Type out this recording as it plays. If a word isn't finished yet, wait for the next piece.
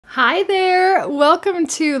Hi there! Welcome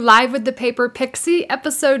to Live with the Paper Pixie,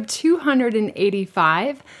 episode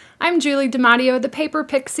 285. I'm Julie DiMatteo, the Paper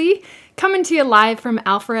Pixie, coming to you live from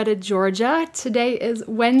Alpharetta, Georgia. Today is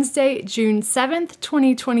Wednesday, June 7th,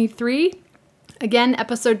 2023. Again,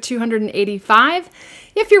 episode 285.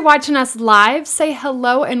 If you're watching us live, say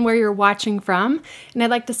hello and where you're watching from. And I'd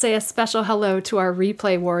like to say a special hello to our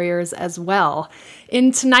replay warriors as well.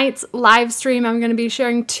 In tonight's live stream, I'm going to be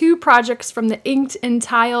sharing two projects from the Inked and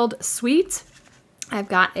Tiled suite. I've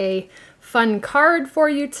got a fun card for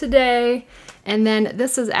you today. And then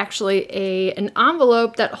this is actually an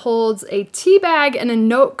envelope that holds a tea bag and a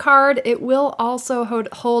note card. It will also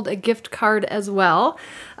hold a gift card as well.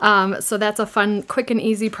 So that's a fun, quick and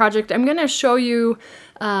easy project. I'm going to show you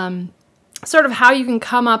sort of how you can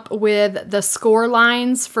come up with the score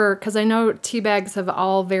lines because I know tea bags have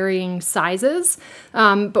all varying sizes,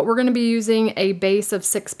 but we're going to be using a base of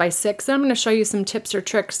 6x6. And I'm going to show you some tips or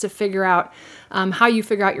tricks to figure out how you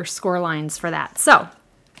figure out your score lines for that. So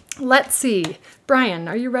let's see. Brian,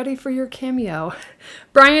 are you ready for your cameo?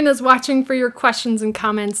 Brian is watching for your questions and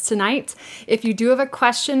comments tonight. If you do have a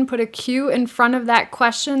question, put a Q in front of that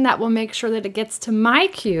question. That will make sure that it gets to my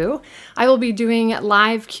queue. I will be doing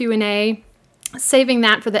live Q&A, saving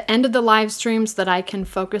that for the end of the live stream so that I can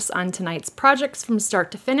focus on tonight's projects from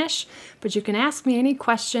start to finish. But you can ask me any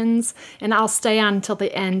questions, and I'll stay on until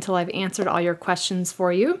the end till I've answered all your questions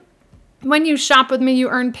for you. When you shop with me, you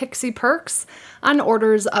earn Pixie Perks on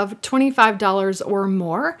orders of $25 or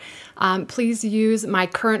more. Please use my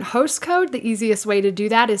current host code. The easiest way to do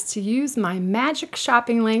that is to use my magic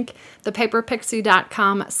shopping link,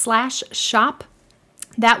 thepaperpixie.com/shop.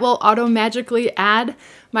 That will auto-magically add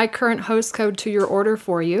my current host code to your order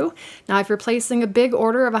for you. Now, if you're placing a big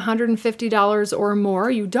order of $150 or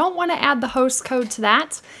more, you don't want to add the host code to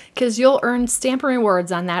that because you'll earn Stampin'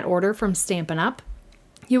 Rewards on that order from Stampin' Up!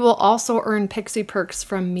 You will also earn Pixie Perks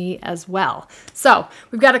from me as well. So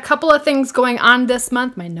we've got a couple of things going on this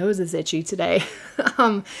month. My nose is itchy today.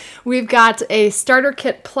 We've got a Starter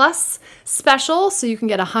Kit Plus special, so you can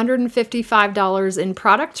get $155 in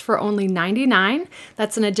product for only $99.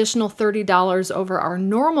 That's an additional $30 over our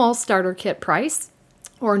normal starter kit price,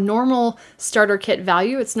 or normal starter kit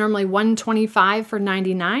value. It's normally $125 for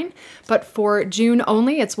 $99, but for June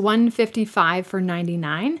only, it's $155 for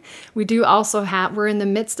 $99. We do also we're in the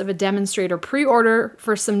midst of a demonstrator pre-order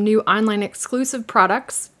for some new online exclusive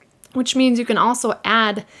products, which means you can also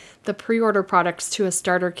add the pre-order products to a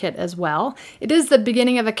starter kit as well. It is the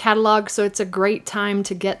beginning of a catalog, so it's a great time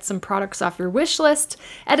to get some products off your wish list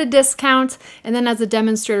at a discount. And then as a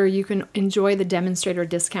demonstrator, you can enjoy the demonstrator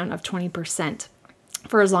discount of 20%.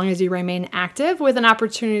 for as long as you remain active, with an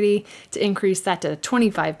opportunity to increase that to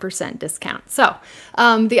 25% discount. So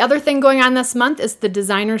the other thing going on this month is the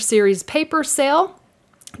Designer Series paper sale.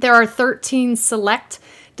 There are 13 select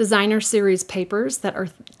Designer Series papers that are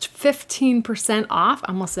 15% off. I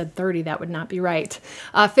almost said 30, that would not be right.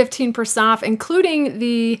 15% off, including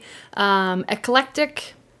the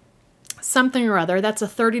Eclectic something or other. That's a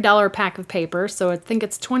 $30 pack of paper, so I think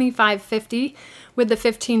it's $25.50 with the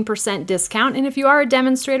 15% discount. And if you are a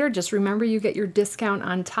demonstrator, just remember you get your discount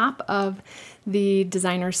on top of the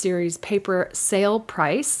Designer Series paper sale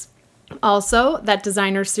price. Also, that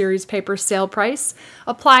Designer Series paper sale price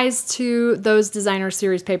applies to those Designer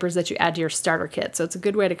Series papers that you add to your starter kit. So it's a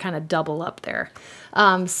good way to kind of double up there.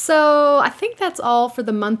 So I think that's all for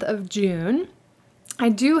the month of June. I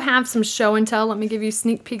do have some show and tell. Let me give you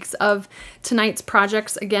sneak peeks of tonight's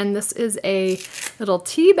projects. Again, this is a little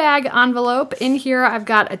tea bag envelope. In here, I've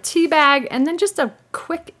got a tea bag and then just a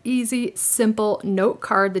quick, easy, simple note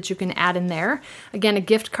card that you can add in there. Again, a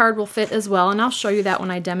gift card will fit as well, and I'll show you that when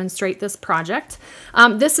I demonstrate this project.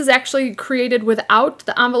 This is actually created without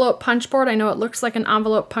the envelope punch board. I know it looks like an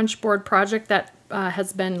envelope punch board project that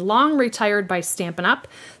has been long retired by Stampin' Up!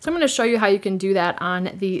 So I'm going to show you how you can do that on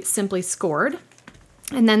the Simply Scored.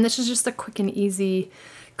 And then this is just a quick and easy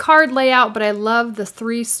card layout, but I love the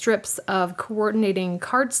 3 strips of coordinating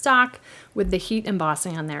cardstock with the heat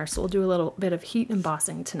embossing on there. So we'll do a little bit of heat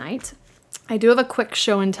embossing tonight. I do have a quick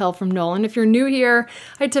show and tell from Nolan. If you're new here,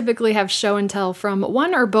 I typically have show and tell from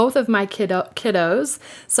one or both of my kiddos.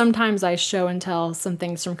 Sometimes I show and tell some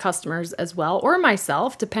things from customers as well, or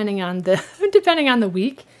myself, depending on the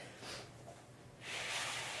week.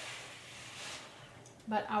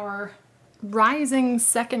 But our rising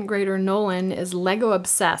second grader Nolan is Lego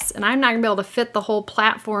obsessed, and I'm not gonna be able to fit the whole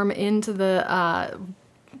platform into the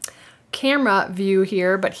camera view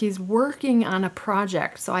here, but he's working on a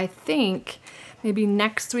project. So I think maybe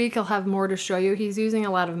next week I'll have more to show you. He's using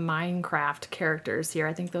a lot of Minecraft characters here.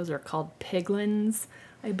 I think those are called piglins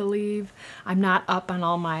I believe. I'm not up on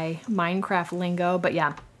all my Minecraft lingo, but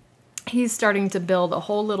yeah, he's starting to build a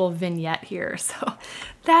whole little vignette here. So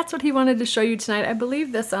that's what he wanted to show you tonight. I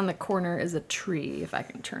believe this on the corner is a tree, if I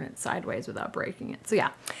can turn it sideways without breaking it. So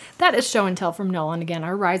yeah, that is show and tell from Nolan, again,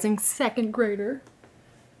 our rising second grader.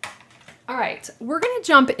 All right, we're gonna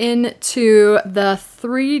jump into the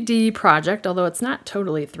 3D project, although it's not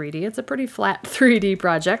totally 3D, it's a pretty flat 3D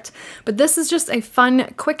project, but this is just a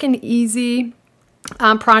fun, quick and easy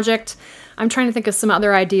project. I'm trying to think of some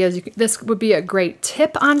other ideas. This would be a great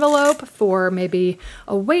tip envelope for maybe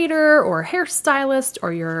a waiter or a hairstylist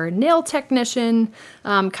or your nail technician.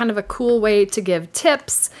 Kind of a cool way to give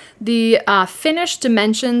tips. The finished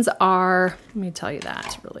dimensions are, let me tell you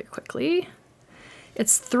that really quickly.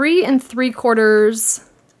 It's 3 3/4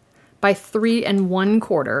 by 3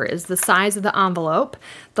 1/4 is the size of the envelope.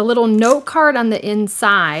 The little note card on the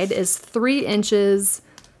inside is 3 inches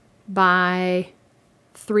by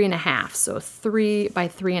 3 1/2, so 3 by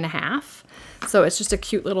 3 1/2. So it's just a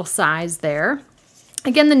cute little size there.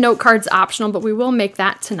 Again, the note card's optional, but we will make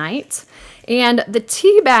that tonight. And the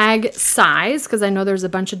tea bag size, because I know there's a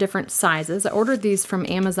bunch of different sizes. I ordered these from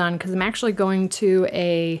Amazon because I'm actually going to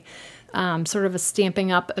a sort of a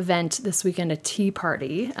Stamping Up event this weekend, a tea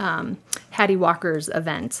party, Hattie Walker's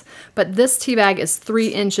event. But this tea bag is 3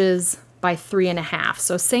 inches by 3 1/2,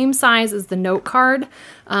 so same size as the note card.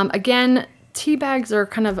 Again, tea bags are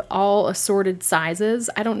kind of all assorted sizes.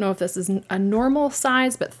 I don't know if this is a normal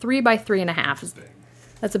size, but 3 by 3 1/2 is,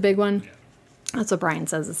 that's a big one. Yeah. That's what Brian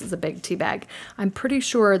says. This is a big tea bag. I'm pretty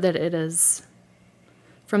sure that it is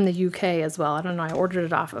from the UK as well. I don't know. I ordered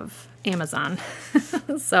it off of Amazon.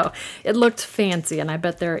 So it looked fancy, and I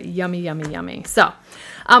bet they're yummy, yummy, yummy. So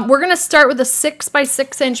we're going to start with a 6 by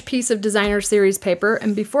 6 inch piece of designer series paper.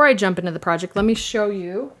 And before I jump into the project, let me show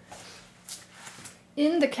you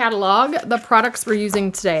in the catalog the products we're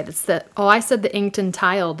using today. It's the, oh, I said the inked and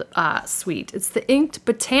tiled suite. It's the inked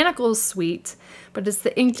Botanicals suite, but it's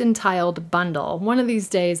the inked and tiled bundle. One of these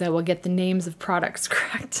days I will get the names of products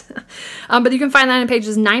correct. But you can find that on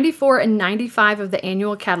pages 94 and 95 of the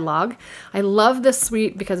annual catalog. I love this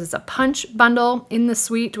suite because it's a punch bundle in the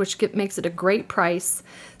suite, which makes it a great price.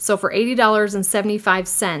 So for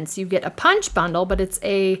 $80.75, you get a punch bundle, but it's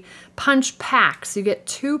a punch pack. So you get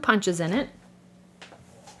 2 punches in it.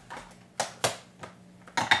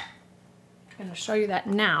 I'm going to show you that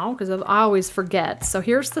now because I always forget. So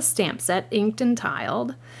here's the stamp set, inked and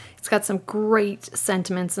tiled. It's got some great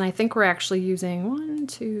sentiments, and I think we're actually using 1,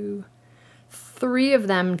 2, 3 of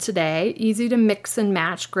them today. Easy to mix and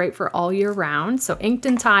match, great for all year round. So inked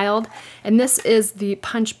and tiled, and this is the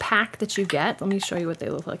punch pack that you get. Let me show you what they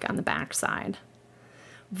look like on the back side.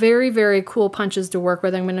 Very, very cool punches to work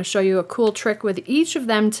with. I'm going to show you a cool trick with each of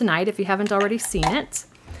them tonight if you haven't already seen it.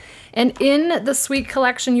 And in the suite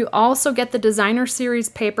collection, you also get the designer series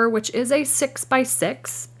paper, which is a 6 by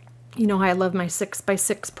 6. You know how I love my 6 by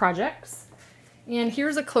 6 projects. And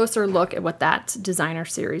here's a closer look at what that designer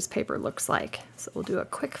series paper looks like. So we'll do a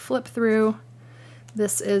quick flip through.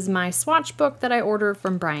 This is my swatch book that I ordered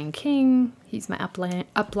from Brian King. He's my upline.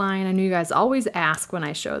 I know you guys always ask when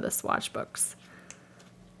I show the swatch books.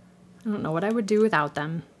 I don't know what I would do without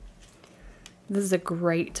them. This is a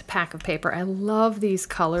great pack of paper. I love these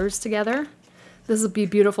colors together. This will be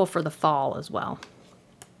beautiful for the fall as well.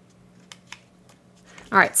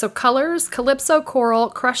 All right, so colors: Calypso Coral,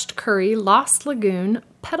 Crushed Curry, Lost Lagoon,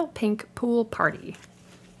 Petal Pink, Pool Party.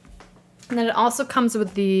 And then it also comes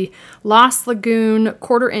with the Lost Lagoon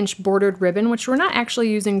 1/4 inch bordered ribbon, which we're not actually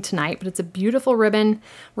using tonight, but it's a beautiful ribbon.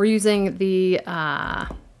 We're using the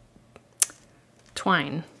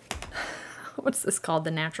twine. What's this called?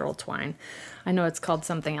 The natural twine. I know it's called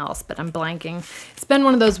something else, but I'm blanking. It's been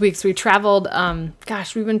one of those weeks. We traveled,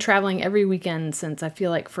 gosh, we've been traveling every weekend since I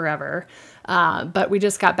feel like forever. But we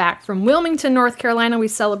just got back from Wilmington, North Carolina. We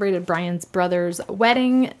celebrated Brian's brother's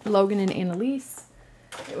wedding, Logan and Annalise.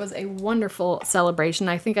 It was a wonderful celebration.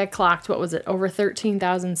 I think I clocked, what was it, over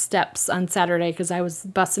 13,000 steps on Saturday because I was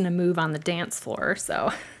busting a move on the dance floor.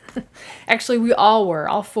 So actually, we all were.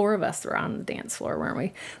 All 4 of us were on the dance floor, weren't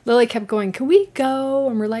we? Lily kept going, "Can we go?"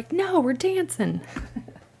 And we're like, "No, we're dancing."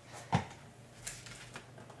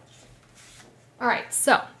 All right,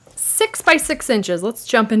 so 6 by 6 inches. Let's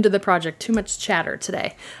jump into the project. Too much chatter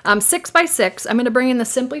today. 6 by 6. I'm going to bring in the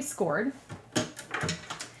Simply Scored.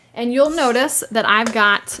 And you'll notice that I've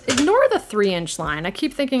got, ignore the 3 inch line. I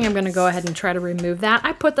keep thinking I'm going to go ahead and try to remove that.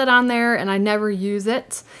 I put that on there and I never use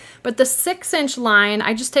it. But the 6 inch line,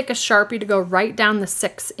 I just take a Sharpie to go right down the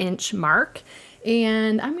 6 inch mark.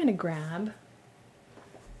 And I'm going to grab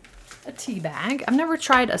a tea bag. I've never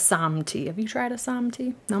tried Assam tea. Have you tried Assam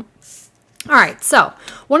tea? Nope. All right, so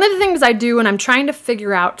one of the things I do when I'm trying to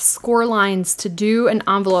figure out score lines to do an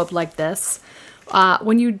envelope like this,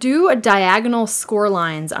 when you do a diagonal score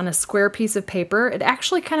lines on a square piece of paper, it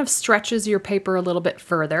actually kind of stretches your paper a little bit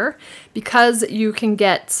further because you can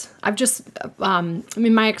get,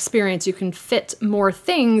 in my experience, you can fit more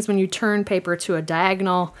things when you turn paper to a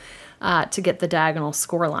diagonal to get the diagonal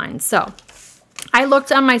score lines. So I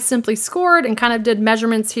looked on my Simply Scored and kind of did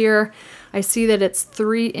measurements here. I see that it's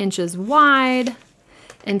 3 inches wide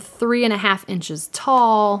and 3.5 inches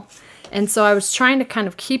tall. And so I was trying to kind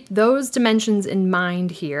of keep those dimensions in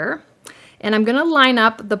mind here. And I'm gonna line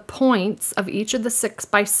up the points of each of the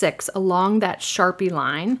 6x6 along that Sharpie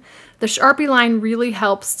line. The Sharpie line really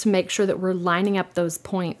helps to make sure that we're lining up those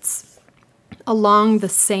points along the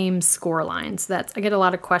same score lines. I get a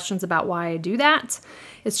lot of questions about why I do that.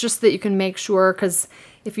 It's just that you can make sure, because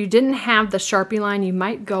if you didn't have the Sharpie line, you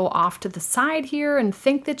might go off to the side here and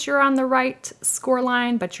think that you're on the right score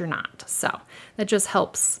line, but you're not. So that just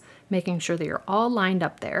helps making sure that you're all lined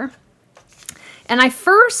up there. And I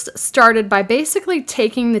first started by basically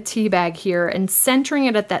taking the tea bag here and centering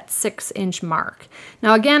it at that 6-inch mark.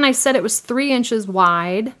 Now again, I said it was 3 inches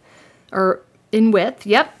wide, or in width,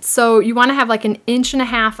 yep. So you want to have like 1.5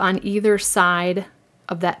 inches on either side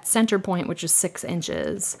of that center point, which is 6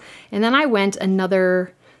 inches. And then I went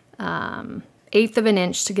another 1/8 of an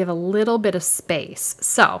inch to give a little bit of space.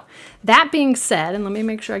 So that being said, and let me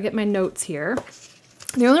make sure I get my notes here.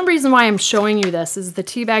 The only reason why I'm showing you this is the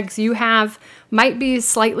tea bags you have might be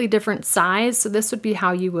slightly different size. So this would be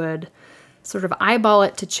how you would sort of eyeball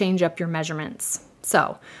it to change up your measurements.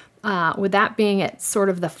 So with that being at sort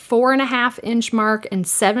of the 4.5 inch mark and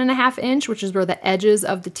 7.5 inch, which is where the edges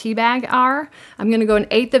of the tea bag are, I'm gonna go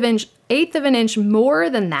 1/8 of an inch more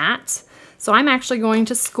than that. So I'm actually going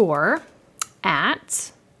to score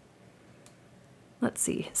at, let's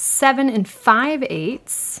see, 7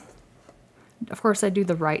 5/8. Of course I do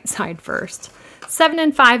the right side first.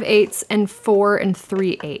 7 5/8 and 4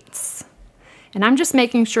 3/8. And I'm just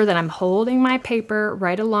making sure that I'm holding my paper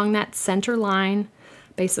right along that center line,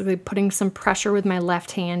 basically putting some pressure with my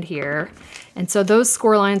left hand here. And so those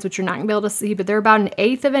score lines, which you're not gonna be able to see, but they're about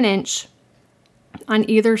 1/8 of an inch on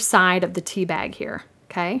either side of the tea bag here,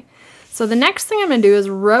 okay? So the next thing I'm gonna do is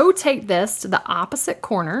rotate this to the opposite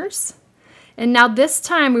corners. And now this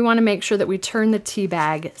time we wanna make sure that we turn the tea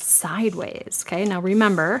bag sideways, okay? Now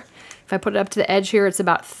remember, if I put it up to the edge here, it's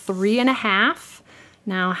about 3.5.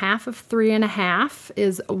 Now half of 3.5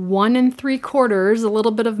 is 1 3/4, a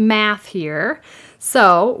little bit of math here.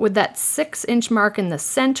 So with that 6-inch mark in the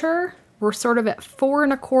center, we're sort of at 4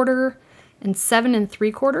 1/4 and 7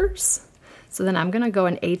 3/4. So then I'm gonna go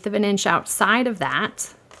 1/8 of an inch outside of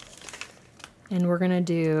that. And we're gonna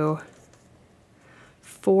do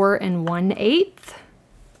 4 1/8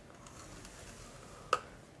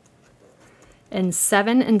 and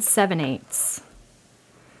 7 7/8.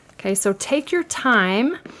 Okay, so take your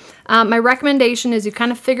time. My recommendation is you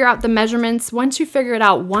kind of figure out the measurements. Once you figure it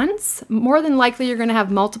out once, more than likely you're gonna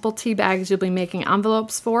have multiple tea bags you'll be making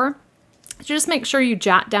envelopes for. Just make sure you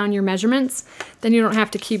jot down your measurements. Then you don't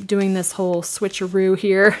have to keep doing this whole switcheroo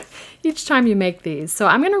here each time you make these. So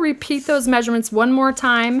I'm gonna repeat those measurements one more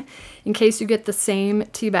time in case you get the same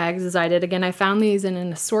tea bags as I did. Again, I found these in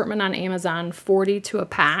an assortment on Amazon, 40 to a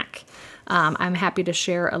pack. I'm happy to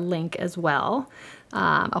share a link as well.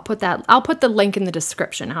 I'll put the link in the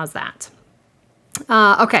description. How's that?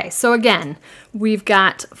 Okay, so again, we've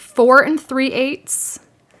got 4 3/8,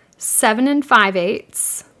 7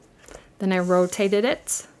 5/8. Then I rotated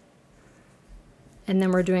it. And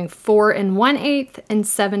then we're doing 4 1/8 and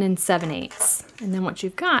 7 7/8. And then what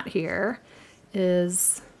you've got here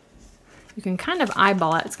is, you can kind of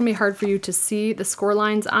eyeball it. It's gonna be hard for you to see the score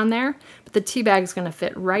lines on there, but the tea bag is gonna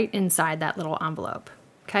fit right inside that little envelope,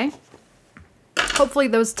 okay? Hopefully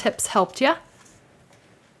those tips helped you.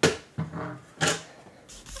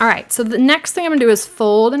 All right, so the next thing I'm gonna do is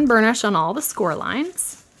fold and burnish on all the score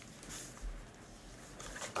lines.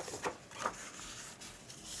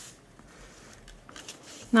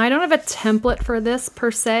 Now I don't have a template for this per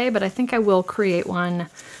se, but I think I will create one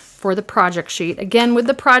for the project sheet. Again, with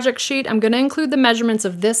the project sheet, I'm gonna include the measurements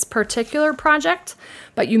of this particular project,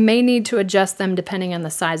 but you may need to adjust them depending on the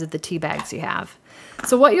size of the tea bags you have.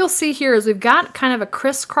 So what you'll see here is we've got kind of a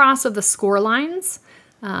crisscross of the score lines.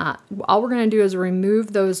 All we're gonna do is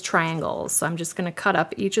remove those triangles. So I'm just gonna cut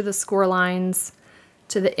up each of the score lines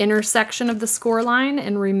to the intersection of the score line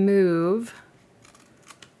and remove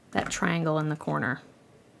that triangle in the corner.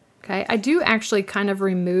 Okay, I do actually kind of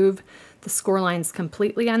remove the score lines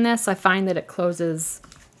completely on this. I find that it closes,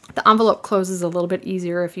 the envelope closes a little bit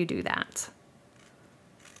easier if you do that.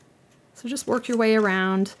 So just work your way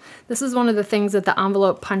around. This is one of the things that the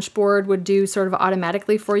envelope punch board would do sort of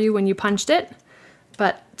automatically for you when you punched it.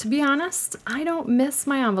 But to be honest, I don't miss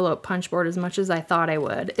my envelope punch board as much as I thought I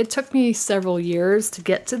would. It took me several years to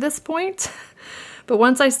get to this point. But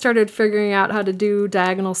once I started figuring out how to do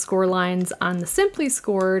diagonal score lines on the Simply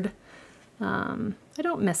Scored, I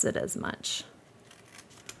don't miss it as much.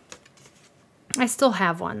 I still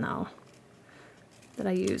have one though that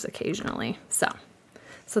I use occasionally.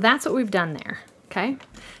 So that's what we've done there, okay?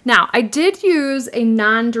 Now, I did use a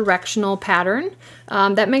non-directional pattern.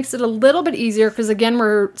 That makes it a little bit easier because again,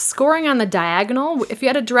 we're scoring on the diagonal. If you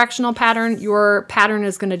had a directional pattern, your pattern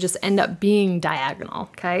is gonna just end up being diagonal,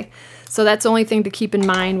 okay? So that's the only thing to keep in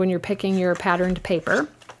mind when you're picking your patterned paper.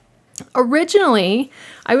 Originally,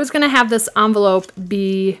 I was gonna have this envelope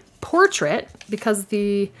be portrait because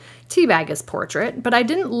the tea bag is portrait, but I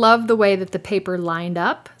didn't love the way that the paper lined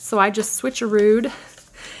up, so I just switcherooed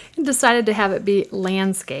and decided to have it be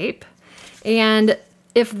landscape. And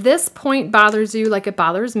if this point bothers you like it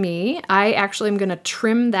bothers me, I actually am gonna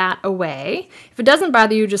trim that away. If it doesn't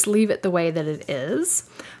bother you, just leave it the way that it is.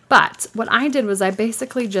 But what I did was I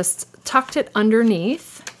basically just tucked it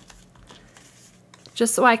underneath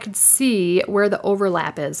just so I could see where the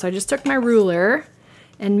overlap is. So I just took my ruler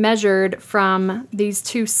and measured from these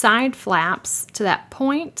two side flaps to that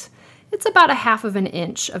point. It's about 1/2 of an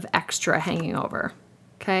inch of extra hanging over.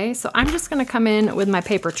 Okay, so I'm just gonna come in with my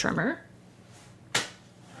paper trimmer.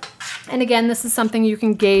 And again, this is something you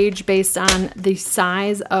can gauge based on the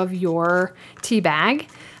size of your tea bag.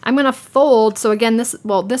 I'm gonna fold, so again, this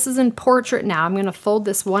is in portrait now. I'm gonna fold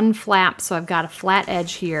this one flap so I've got a flat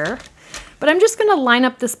edge here. But I'm just gonna line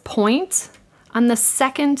up this point on the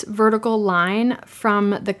second vertical line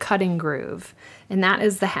from the cutting groove. And that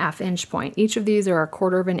is the 1/2 inch point. Each of these are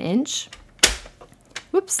 1/4 of an inch.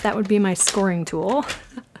 Whoops, that would be my scoring tool.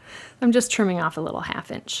 I'm just trimming off a little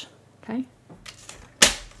 1/2 inch, okay?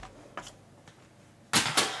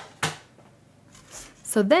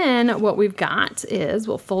 So then what we've got is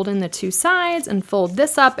we'll fold in the two sides and fold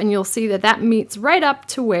this up, and you'll see that that meets right up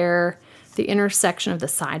to where the intersection of the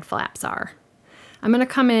side flaps are. I'm gonna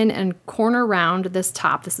come in and corner round this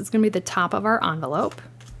top. This is gonna be the top of our envelope,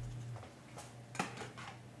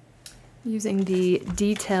 using the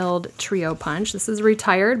detailed trio punch. This is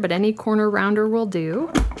retired, but any corner rounder will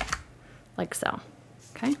do, like so,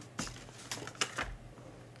 okay?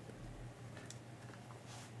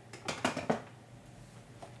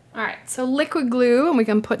 All right, so liquid glue, and we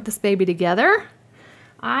can put this baby together.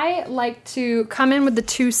 I like to come in with the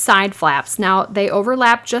two side flaps. Now, they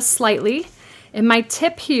overlap just slightly, and my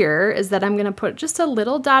tip here is that I'm gonna put just a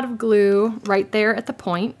little dot of glue right there at the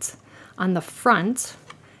point on the front,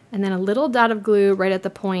 and then a little dot of glue right at the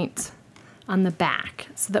point on the back,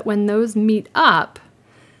 so that when those meet up,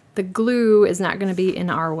 the glue is not gonna be in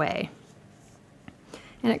our way.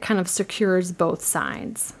 And it kind of secures both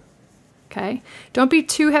sides, okay? Don't be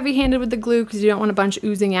too heavy-handed with the glue because you don't want a bunch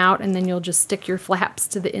oozing out, and then you'll just stick your flaps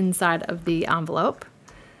to the inside of the envelope.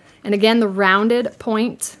 And again, the rounded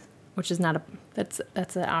point, which is not a, that's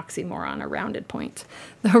an oxymoron, a rounded point.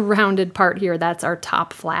 The rounded part here, that's our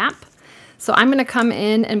top flap. So I'm gonna come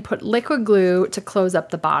in and put liquid glue to close up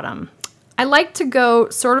the bottom. I like to go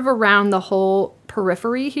sort of around the whole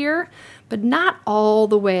periphery here, but not all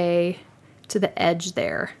the way to the edge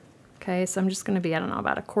there. Okay, so I'm just gonna be, I don't know,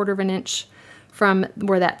 about 1/4 of an inch from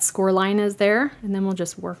where that score line is there, and then we'll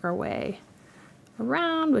just work our way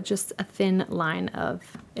around with just a thin line of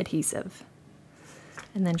adhesive,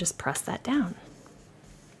 and then just press that down.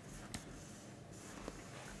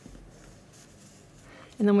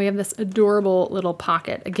 And then we have this adorable little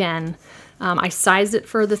pocket. Again, I sized it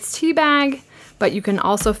for this tea bag, but you can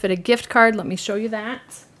also fit a gift card. Let me show you that.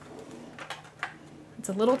 It's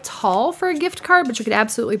a little tall for a gift card, but you could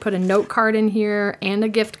absolutely put a note card in here and a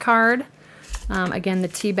gift card. Again, the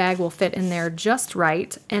tea bag will fit in there just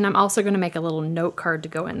right. And I'm also gonna make a little note card to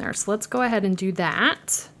go in there. So let's go ahead and do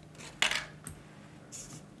that.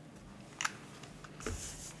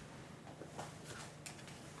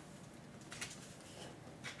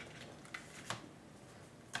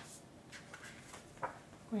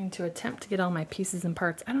 I'm going to attempt to get all my pieces and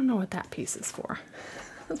parts. I don't know what that piece is for.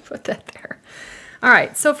 Let's put that there. All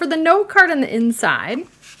right, so for the note card on the inside,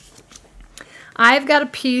 I've got a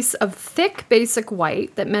piece of thick basic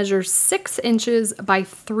white that measures 6 inches by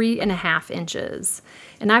 3.5 inches.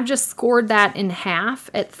 And I've just scored that in half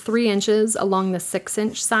at 3 inches along the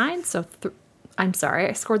 6-inch side. So I'm sorry,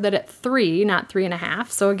 I scored that at 3, not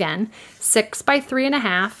 3.5. So again, 6 by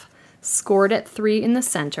 3.5, scored at 3 in the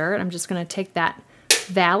center. And I'm just gonna take that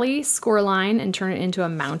valley score line and turn it into a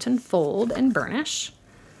mountain fold and burnish.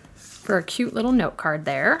 for a cute little note card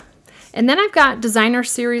there. And then I've got designer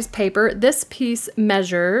series paper. This piece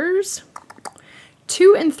measures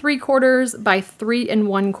 2 3/4 by 3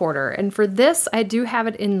 1/4. And for this, I do have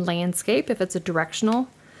it in landscape if it's a directional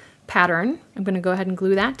pattern. I'm going to go ahead and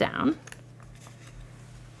glue that down.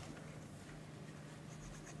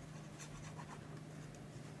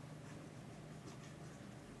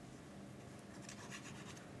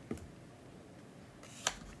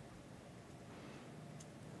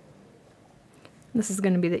 This is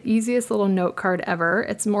going to be the easiest little note card ever.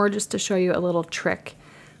 It's more just to show you a little trick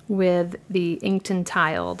with the inked and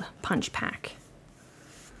tiled punch pack.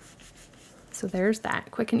 So there's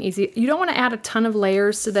that, quick and easy. You don't want to add a ton of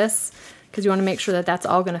layers to this because you want to make sure that that's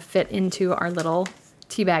all going to fit into our little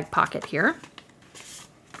tea bag pocket here.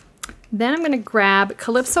 Then I'm going to grab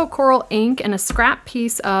Calypso Coral ink and a scrap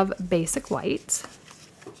piece of basic white.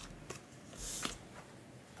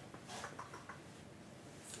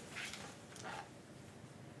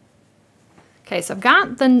 Okay, so I've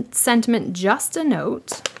got the sentiment just a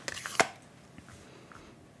note.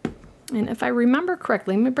 And if I remember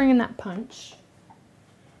correctly, let me bring in that punch.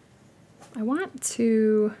 I want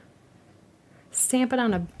to stamp it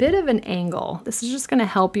on a bit of an angle. This is just going to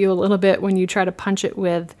help you a little bit when you try to punch it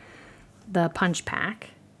with the punch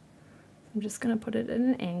pack. I'm just going to put it at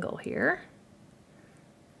an angle here.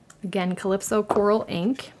 Again, Calypso Coral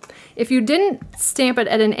ink. If you didn't stamp it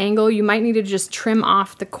at an angle, you might need to just trim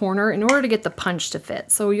off the corner in order to get the punch to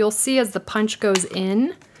fit. So you'll see as the punch goes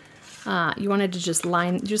in, you wanted to just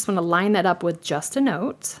line, you just want to line that up with just a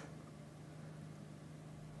note.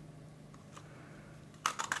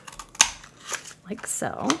 Like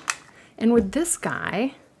so. And with this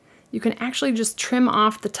guy, you can actually just trim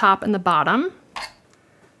off the top and the bottom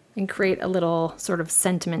and create a little sort of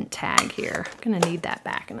sentiment tag here. I'm gonna need that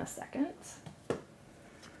back in a second.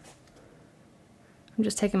 I'm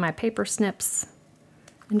just taking my paper snips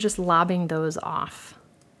and just lobbing those off.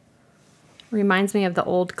 Reminds me of the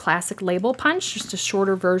old classic label punch, just a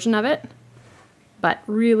shorter version of it, but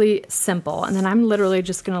really simple. And then I'm literally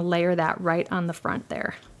just gonna layer that right on the front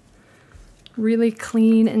there. Really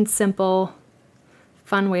clean and simple,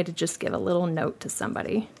 fun way to just give a little note to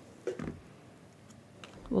somebody.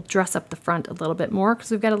 We'll dress up the front a little bit more because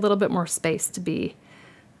we've got a little bit more space to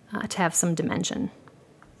have some dimension.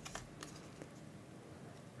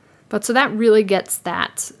 But so that really gets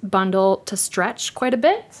that bundle to stretch quite a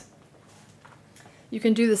bit. You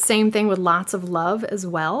can do the same thing with lots of love as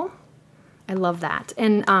well. I love that.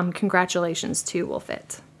 And congratulations too will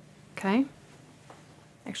fit. Okay.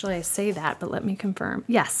 Actually, I say that, but let me confirm.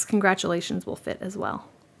 Yes, congratulations will fit as well.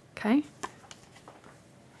 Okay.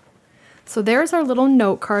 So there's our little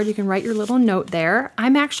note card. You can write your little note there.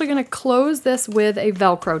 I'm actually going to close this with a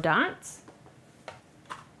Velcro dot.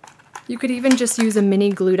 You could even just use a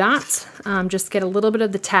mini glue dot. Just get a little bit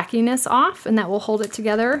of the tackiness off and that will hold it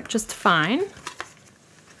together just fine.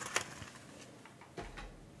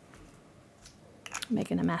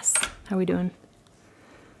 Making a mess. How are we doing?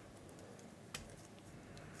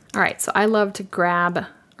 All right, so I love to grab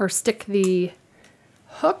or stick the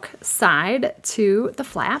hook side to the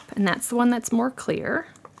flap, and that's the one that's more clear.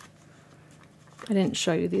 I didn't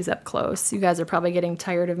show you these up close. You guys are probably getting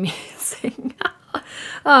tired of me saying.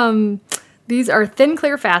 These are thin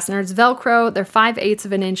clear fasteners, Velcro. They're 5/8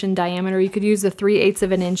 of an inch in diameter. You could use the 3/8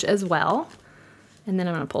 of an inch as well. And then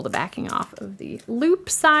I'm going to pull the backing off of the loop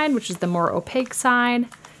side, which is the more opaque side.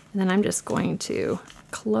 And then I'm just going to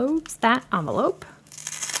close that envelope.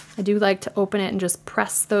 I do like to open it and just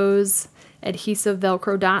press those adhesive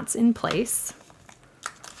Velcro dots in place,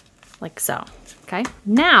 like so. Okay,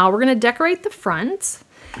 now we're going to decorate the front.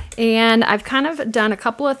 And I've kind of done a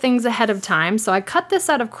couple of things ahead of time. So I cut this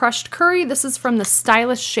out of crushed curry. This is from the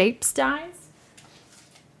Stylish Shapes dies.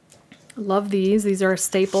 I love these. These are a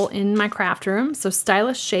staple in my craft room. So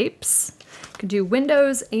Stylish Shapes. You can do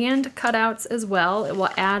windows and cutouts as well. It will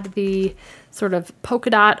add the sort of polka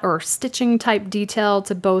dot or stitching type detail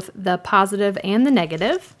to both the positive and the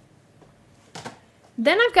negative.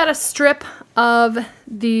 Then I've got a strip of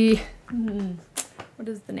the, what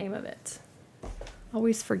is the name of it?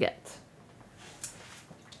 Always forget.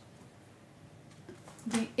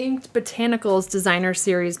 The inked Botanicals designer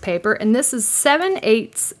series paper, and this is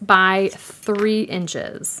 7/8 by 3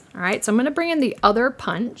 inches. All right, so I'm gonna bring in the other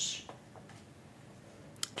punch.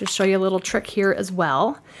 Just show you a little trick here as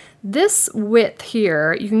well. This width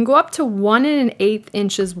here, you can go up to 1 1/8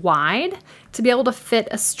 inches wide to be able to fit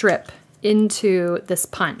a strip into this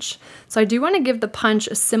punch. So I do want to give the punch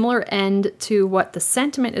a similar end to what the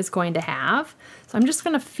sentiment is going to have. So I'm just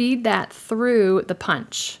going to feed that through the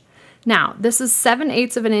punch. Now, this is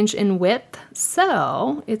 7/8 of an inch in width,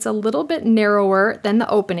 so it's a little bit narrower than the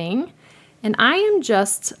opening, and I am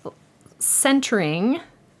just centering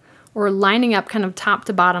or lining up kind of top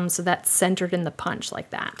to bottom so that's centered in the punch like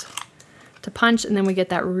that. To punch, and then we get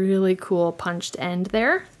that really cool punched end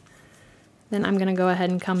there. Then I'm gonna go ahead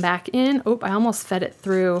and come back in. Oh, I almost fed it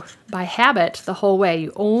through by habit the whole way.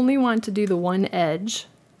 You only want to do the one edge.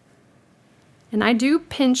 And I do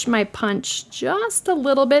pinch my punch just a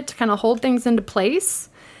little bit to kind of hold things into place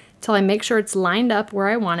until I make sure it's lined up where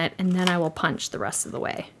I want it, and then I will punch the rest of the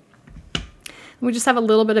way. And we just have a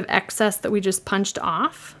little bit of excess that we just punched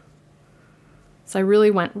off. So I really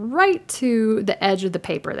went right to the edge of the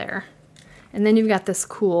paper there. And then you've got this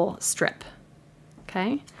cool strip,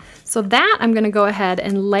 okay? So that I'm gonna go ahead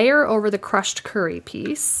and layer over the crushed curry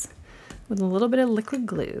piece with a little bit of liquid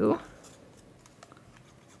glue.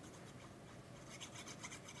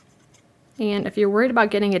 And if you're worried about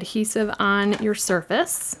getting adhesive on your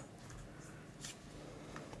surface,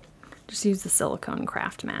 just use the silicone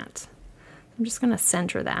craft mat. I'm just gonna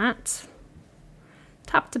center that,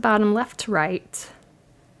 top to bottom, left to right,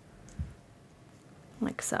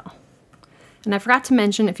 like so. And I forgot to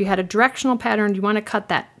mention, if you had a directional pattern, you wanna cut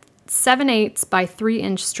that 7/8 by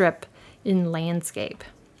 3-inch strip in landscape.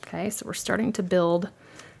 Okay, so we're starting to build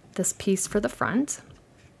this piece for the front.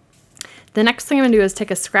 The next thing I'm gonna do is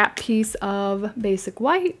take a scrap piece of basic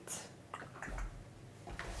white,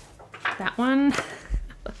 that one,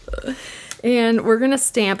 and we're gonna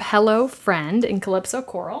stamp Hello Friend in Calypso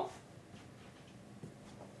Coral.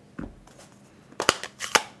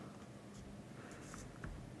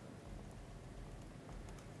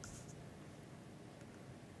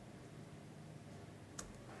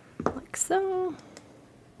 Like so.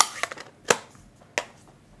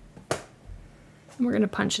 And we're going to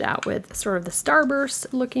punch it out with sort of the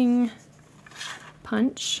starburst looking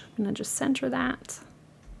punch. I'm going to just center that.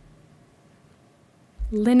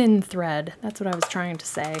 Linen thread, that's what I was trying to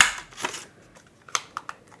say.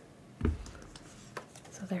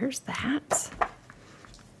 So there's that.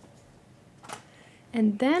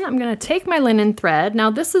 And then I'm going to take my linen thread.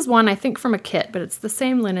 Now this is one I think from a kit, but it's the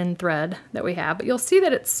same linen thread that we have. But you'll see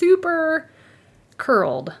that it's super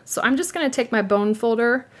curled. So I'm just going to take my bone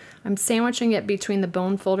folder. I'm sandwiching it between the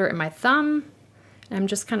bone folder and my thumb. And I'm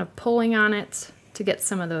just kind of pulling on it to get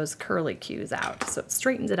some of those curly cues out. So it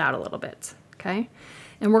straightens it out a little bit, okay?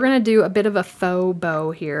 And we're going to do a bit of a faux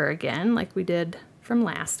bow here again, like we did from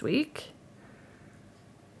last week.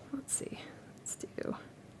 Let's see, let's do...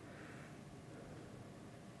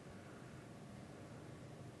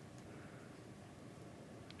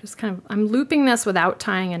 Just kind of, I'm looping this without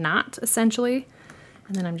tying a knot, essentially.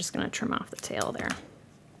 And then I'm just going to trim off the tail there.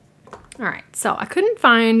 All right, so I couldn't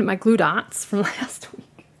find my glue dots from last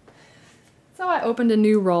week. So I opened a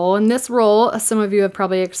new roll. And this roll, some of you have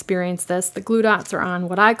probably experienced this, the glue dots are on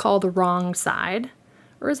what I call the wrong side.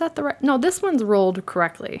 Or is that the right? No, this one's rolled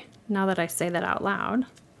correctly, now that I say that out loud.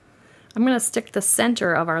 I'm going to stick the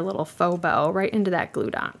center of our little faux bow right into that glue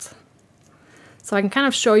dot. So I can kind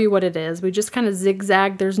of show you what it is. We just kind of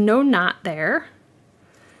zigzag. There's no knot there,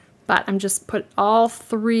 but I'm just put all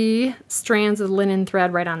 3 strands of linen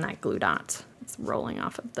thread right on that glue dot. It's rolling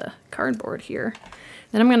off of the cardboard here.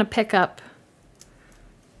 Then I'm going to pick up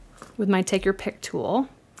with my take your pick tool,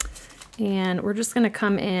 and we're just going to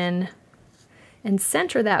come in and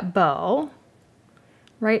center that bow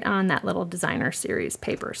right on that little Designer Series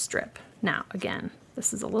paper strip. Now, again,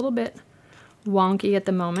 this is a little bit wonky at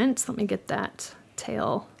the moment, so let me get that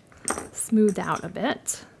tail smoothed out a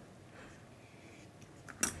bit.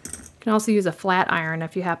 You can also use a flat iron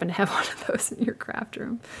if you happen to have one of those in your craft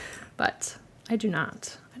room, but I do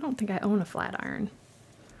not. I don't think I own a flat iron.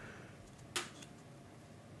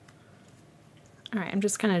 All right, I'm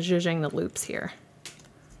just kind of zhuzhing the loops here.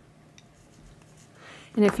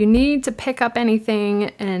 And if you need to pick up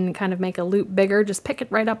anything and kind of make a loop bigger, just pick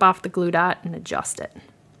it right up off the glue dot and adjust it.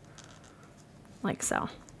 Like so.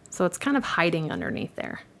 So it's kind of hiding underneath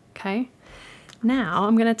there, okay? Now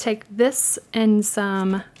I'm gonna take this and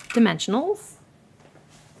some dimensionals.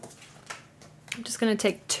 I'm just gonna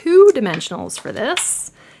take 2 dimensionals for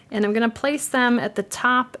this, and I'm gonna place them at the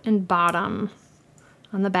top and bottom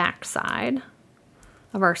on the back side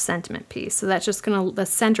of our sentiment piece. So that's just gonna, the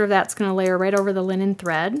center of that's gonna layer right over the linen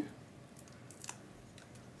thread. And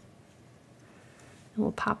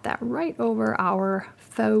we'll pop that right over our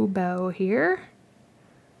faux bow here.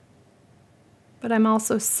 But I'm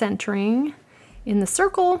also centering in the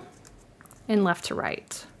circle and left to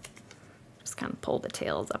right. Just kind of pull the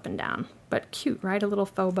tails up and down. But cute, right? A little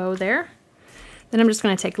faux bow there. Then I'm just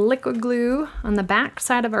going to take liquid glue on the back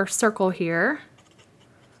side of our circle here.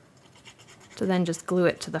 to then just glue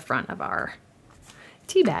it to the front of our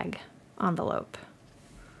tea bag envelope.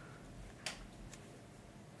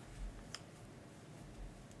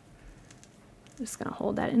 Just going to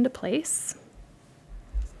hold that into place.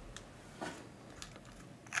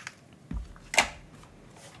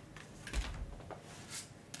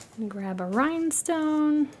 And grab a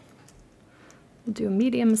rhinestone. We'll do a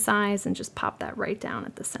medium size and just pop that right down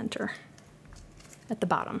at the center, at the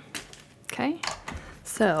bottom. Okay,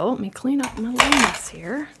 so let me clean up my little mess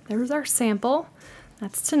here. There's our sample.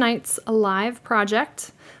 That's tonight's Alive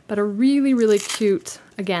project, but a really, really cute,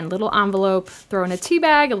 again, little envelope. Throw in a tea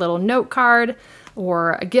bag, a little note card,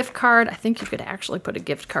 or a gift card. I think you could actually put a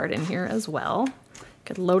gift card in here as well. You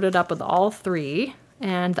could load it up with all three.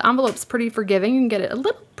 And the envelope's pretty forgiving. You can get it a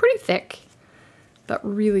little pretty thick, but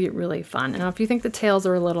really, really fun. And if you think the tails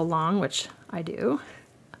are a little long, which I do,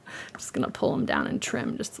 I'm just gonna pull them down and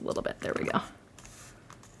trim just a little bit. There we go.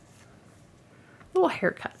 Little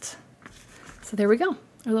haircut. So there we go,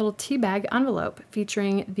 our little tea bag envelope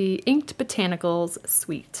featuring the Inked Botanicals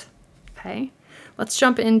suite. Okay, let's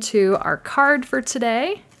jump into our card for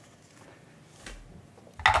today.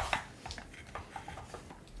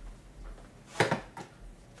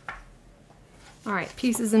 All right,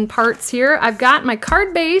 pieces and parts here. I've got my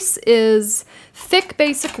card base is thick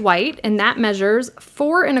basic white, and that measures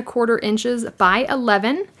 4 1/4 inches by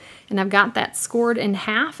 11. And I've got that scored in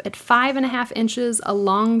half at 5 1/2 inches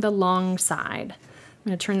along the long side. I'm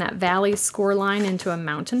going to turn that valley score line into a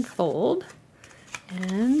mountain fold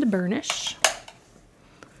and burnish.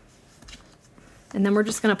 And then we're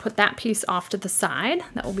just going to put that piece off to the side.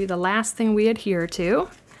 That will be the last thing we adhere to.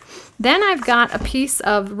 Then I've got a piece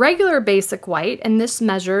of regular basic white, and this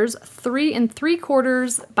measures 3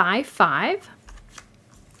 3/4 by 5.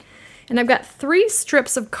 And I've got 3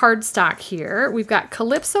 strips of cardstock here. We've got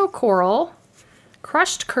Calypso Coral,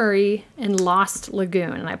 Crushed Curry, and Lost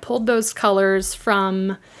Lagoon. And I pulled those colors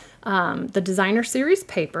from the Designer Series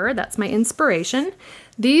paper. That's my inspiration.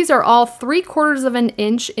 These are all 3/4 of an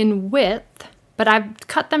inch in width, but I've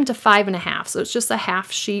cut them to 5 1/2, so it's just a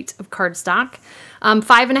half sheet of cardstock.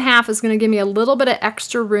 5 1/2 is going to give me a little bit of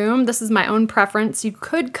extra room. This is my own preference. You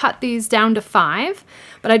could cut these down to 5,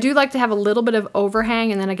 but I do like to have a little bit of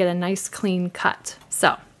overhang, and then I get a nice clean cut.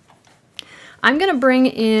 So I'm going to bring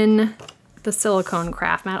in the silicone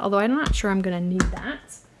craft mat, although I'm not sure I'm going to need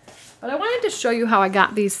that. But I wanted to show you how I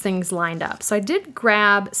got these things lined up. So I did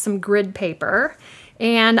grab some grid paper,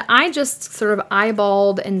 and I just sort of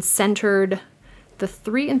eyeballed and centered the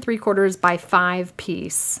 3 3/4 by 5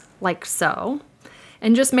 piece, like so,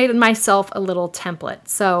 and just made myself a little template.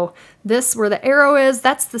 So this, where the arrow is,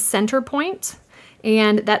 that's the center point,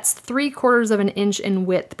 and that's 3/4 of an inch in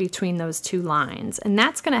width between those two lines. And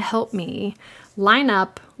that's going to help me line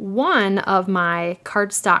up one of my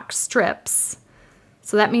cardstock strips.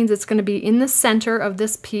 So that means it's going to be in the center of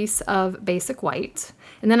this piece of basic white.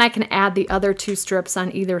 And then I can add the other 2 strips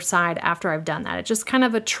on either side after I've done that. It's just kind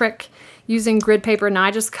of a trick using grid paper. Now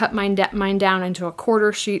I just cut mine down into a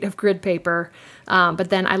 1/4 sheet of grid paper. But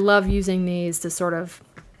then I love using these to sort of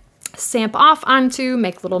stamp off onto,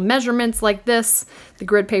 make little measurements like this. The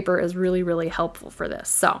grid paper is really, really helpful for this.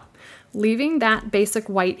 So leaving that basic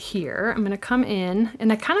white here, I'm going to come in,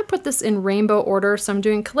 and I kind of put this in rainbow order. So I'm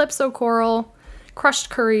doing Calypso Coral, Crushed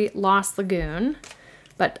Curry, Lost Lagoon.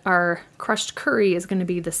 But our Crushed Curry is going to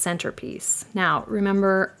be the centerpiece. Now,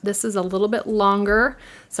 remember, this is a little bit longer,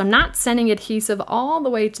 so I'm not sending adhesive all the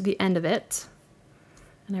way to the end of it.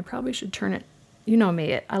 And I probably should turn it, you know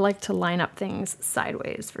me, I like to line up things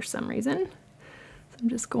sideways for some reason. So I'm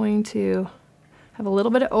just going to have a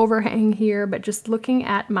little bit of overhang here, but just looking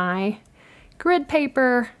at my grid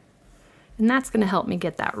paper, and that's going to help me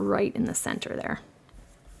get that right in the center there.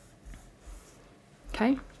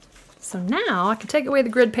 Okay. So now I can take away the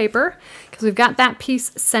grid paper because we've got that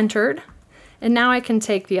piece centered, and now I can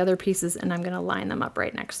take the other pieces and I'm going to line them up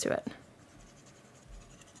right next to it.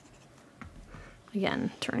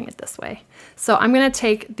 Again, turning it this way. So I'm going to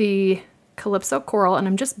take the Calypso Coral and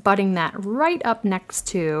I'm just butting that right up next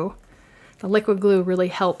to, the liquid glue really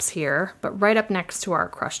helps here, but right up next to our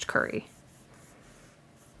Crushed Curry.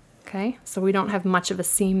 Okay, so we don't have much of a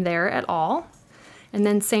seam there at all. And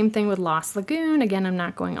then same thing with Lost Lagoon. Again, I'm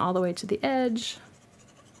not going all the way to the edge.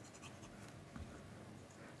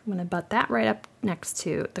 I'm going to butt that right up next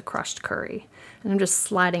to the Crushed Curry. And I'm just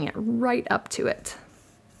sliding it right up to it.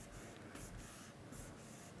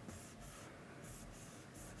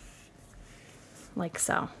 Like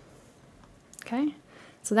so. Okay,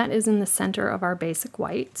 so that is in the center of our basic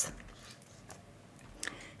white.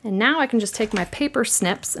 And now I can just take my paper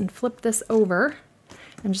snips and flip this over.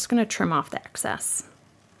 I'm just going to trim off the excess.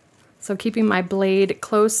 So keeping my blade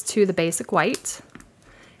close to the basic white,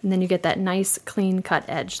 and then you get that nice clean cut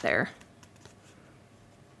edge there.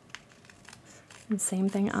 And same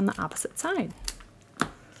thing on the opposite side,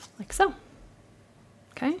 like so.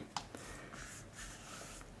 Okay.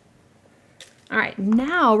 All right,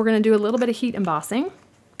 now we're gonna do a little bit of heat embossing.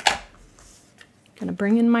 Gonna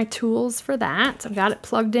bring in my tools for that. I've got it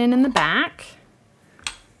plugged in the back.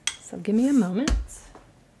 So give me a moment.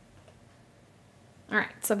 All right,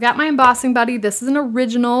 so I've got my embossing buddy. This is an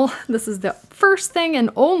original. This is the first thing and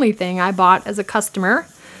only thing I bought as a customer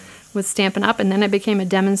with Stampin' Up, and then I became a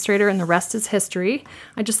demonstrator and the rest is history.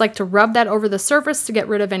 I just like to rub that over the surface to get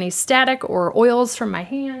rid of any static or oils from my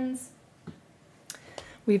hands.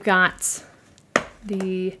 We've got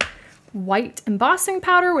the white embossing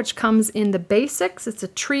powder, which comes in the basics. It's a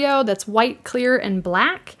trio that's white, clear, and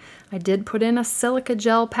black. I did put in a silica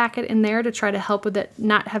gel packet in there to try to help with it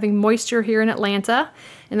not having moisture here in Atlanta.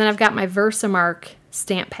 And then I've got my Versamark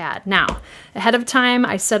stamp pad. Now, ahead of time,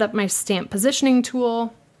 I set up my stamp positioning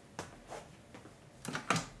tool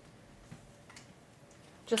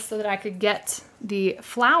just so that I could get the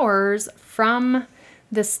flowers from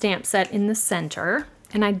the stamp set in the center.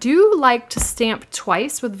 And I do like to stamp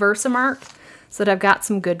twice with Versamark so that I've got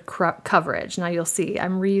some good coverage. Now you'll see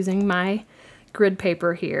I'm reusing my grid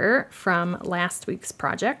paper here from last week's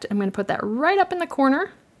project. I'm going to put that right up in the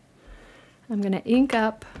corner. I'm going to ink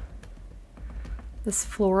up this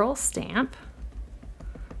floral stamp.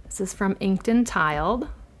 This is from Inked and Tiled.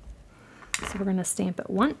 So we're going to stamp it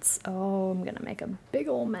once. Oh, I'm going to make a big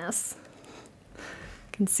old mess. You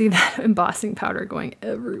can see that embossing powder going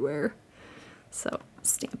everywhere. So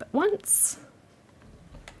stamp it once.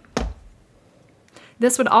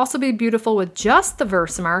 This would also be beautiful with just the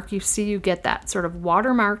Versamark. You see you get that sort of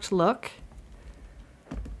watermarked look.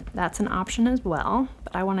 That's an option as well,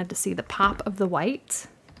 but I wanted to see the pop of the white.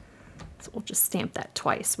 So we'll just stamp that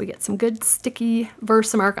twice. We get some good sticky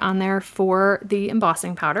Versamark on there for the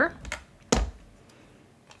embossing powder.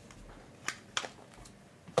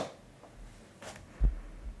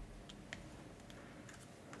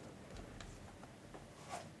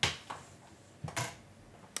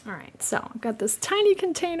 All right, so I've got this tiny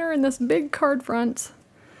container and this big card front,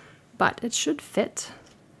 but it should fit.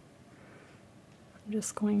 I'm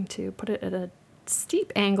just going to put it at a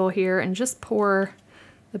steep angle here and just pour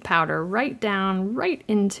the powder right down, right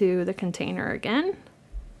into the container again.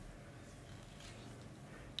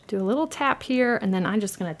 Do a little tap here, and then I'm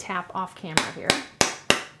just gonna tap off camera here,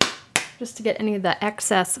 just to get any of the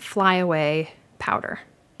excess flyaway powder,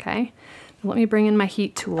 okay? Now let me bring in my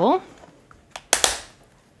heat tool.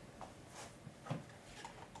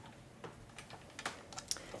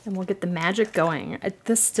 And we'll get the magic going.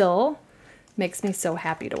 This still makes me so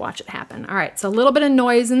happy to watch it happen. All right, so a little bit of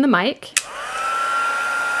noise in the mic.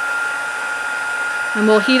 And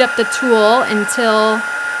we'll heat up the tool until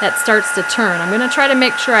that starts to turn. I'm gonna try to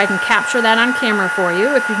make sure I can capture that on camera for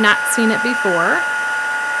you if you've not seen it before.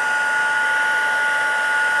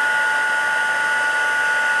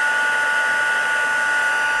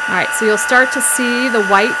 All right, so you'll start to see the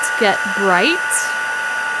white get bright.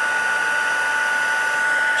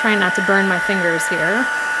 Trying not to burn my fingers here.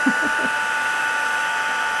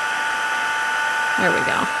 There we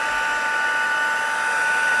go.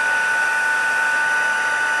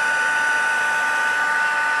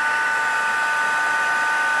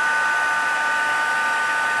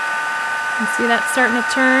 You see that starting to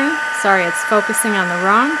turn? Sorry, it's focusing on the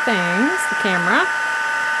wrong things, the camera.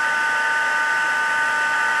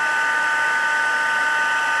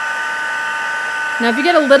 Now if you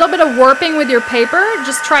get a little bit of warping with your paper,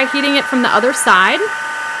 just try heating it from the other side.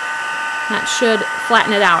 That should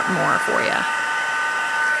flatten it out more for you.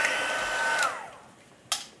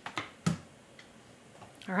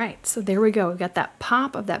 All right, so there we go. We've got that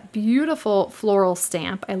pop of that beautiful floral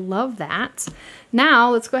stamp. I love that.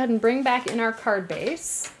 Now let's go ahead and bring back in our card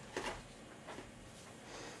base.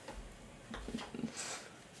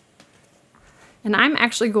 And I'm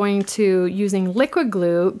actually going to, using liquid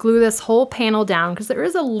glue, glue this whole panel down because there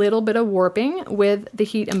is a little bit of warping with the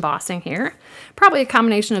heat embossing here. Probably a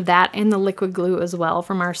combination of that and the liquid glue as well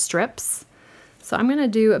from our strips. So I'm gonna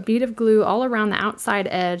do a bead of glue all around the outside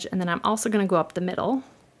edge, and then I'm also gonna go up the middle.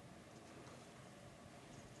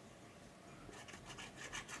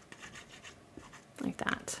 Like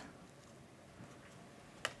that.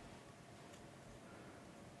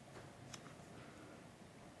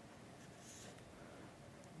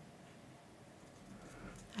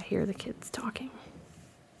 I hear the kids talking.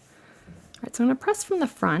 All right, so I'm gonna press from the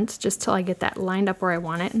front just till I get that lined up where I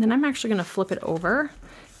want it, and then I'm actually gonna flip it over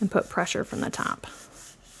and put pressure from the top.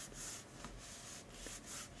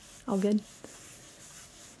 All good?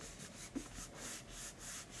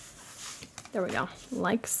 There we go,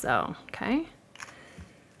 like so, okay?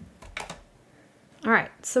 All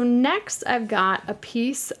right, so next I've got a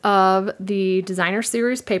piece of the Designer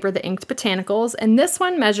Series paper, the Inked Botanicals, and this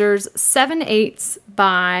one measures 7/8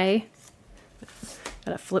 by,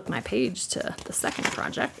 gotta flip my page to the second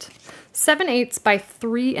project, 7/8 by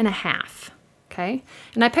 3.5, okay?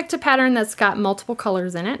 And I picked a pattern that's got multiple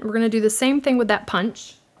colors in it. We're gonna do the same thing with that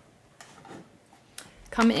punch.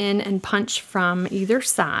 Come in and punch from either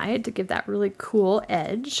side to give that really cool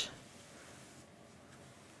edge.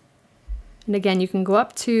 And again, you can go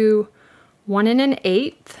up to 1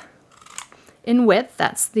 1/8 in width.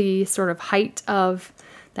 That's the sort of height of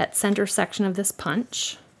that center section of this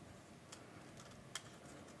punch.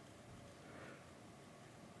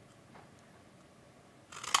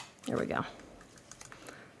 There we go.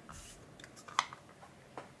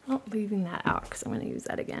 Oh, leaving that out because I'm going to use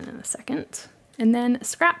that again in a second. And then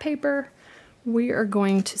scrap paper, we are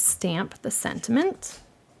going to stamp the sentiment.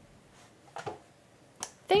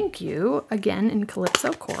 Thank you, again in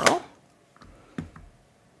Calypso Coral.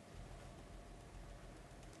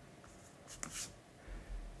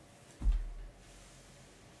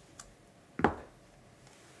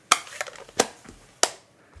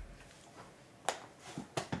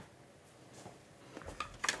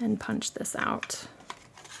 And punch this out.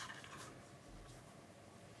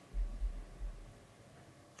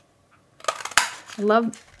 I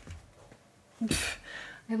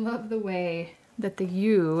love the way that the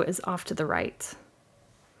U is off to the right.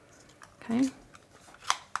 Okay.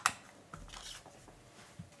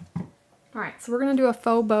 All right, so we're gonna do a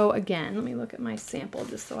faux bow again. Let me look at my sample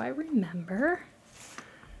just so I remember.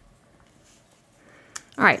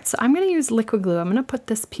 All right, so I'm gonna use liquid glue. I'm gonna put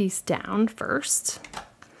this piece down first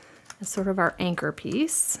as sort of our anchor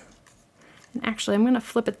piece. And actually, I'm gonna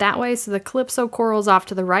flip it that way so the Calypso Coral's off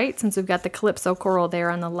to the right since we've got the Calypso Coral there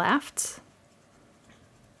on the left.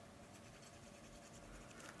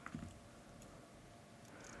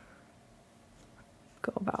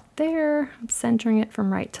 Go about there. I'm centering it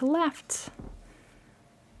from right to left.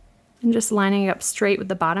 And just lining it up straight with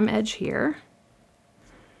the bottom edge here.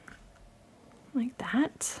 Like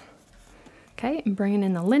that. Okay, and bringing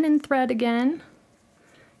in the linen thread again.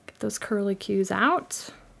 Get those curly cues out.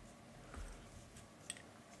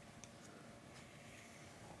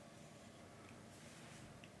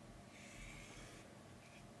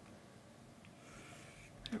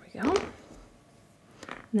 There we go.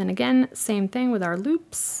 And then again, same thing with our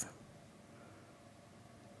loops.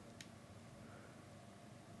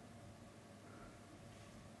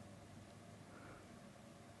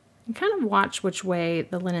 And kind of watch which way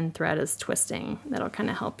the linen thread is twisting. That'll kind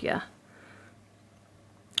of help you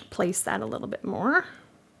place that a little bit more.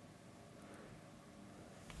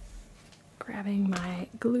 Grabbing my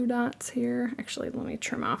glue dots here. Actually, let me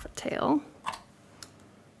trim off a tail.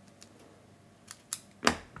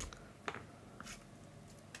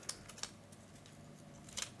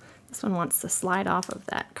 This one wants to slide off of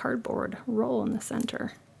that cardboard roll in the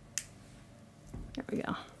center. There we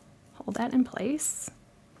go. Hold that in place.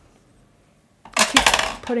 I keep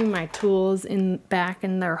putting my tools back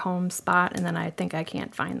in their home spot, and then I think I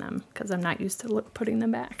can't find them because I'm not used to putting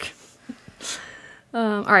them back.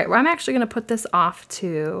 All right, well, I'm actually going to put this off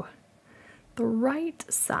to the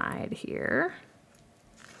right side here,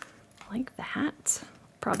 like that.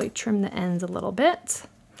 Probably trim the ends a little bit.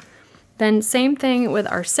 Then same thing with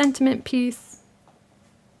our sentiment piece.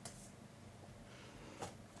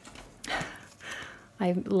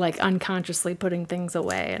 I'm like unconsciously putting things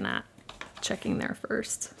away and not checking there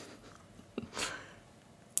first.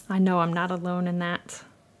 I know I'm not alone in that.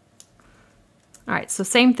 All right, so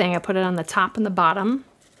same thing. I put it on the top and the bottom.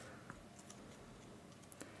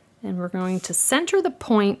 And we're going to center the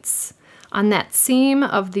points on that seam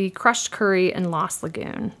of the Crushed Curry and Lost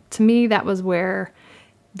Lagoon. To me, that was where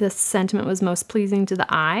this sentiment was most pleasing to the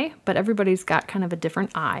eye, but everybody's got kind of a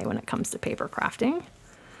different eye when it comes to paper crafting.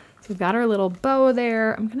 So we've got our little bow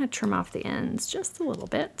there. I'm gonna trim off the ends just a little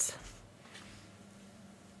bit.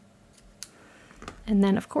 And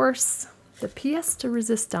then of course, the pièce de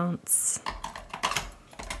résistance,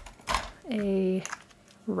 a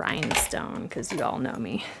rhinestone, because you all know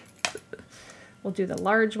me. We'll do the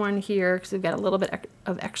large one here because we've got a little bit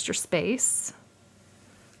of extra space,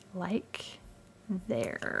 like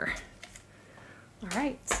there. All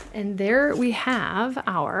right, and there we have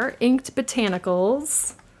our Inked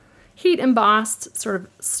Botanicals heat embossed sort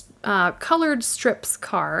of colored strips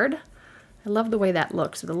card. I love the way that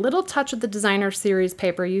looks with a little touch of the designer series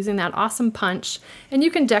paper using that awesome punch. And you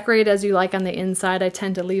can decorate as you like on the inside. I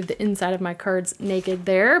tend to leave the inside of my cards naked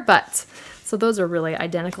there, but so those are really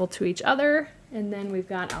identical to each other. And then we've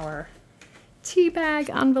got our tea bag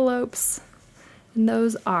envelopes, and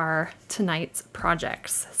those are tonight's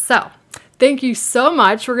projects. So thank you so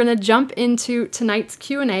much. We're gonna jump into tonight's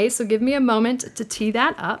Q&A, so give me a moment to tee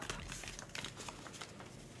that up.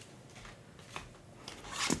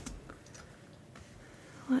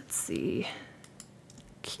 Let's see.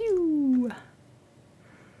 Q.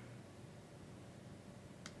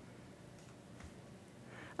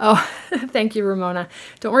 Oh, thank you, Ramona.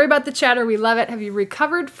 Don't worry about the chatter. We love it. Have you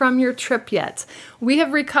recovered from your trip yet? We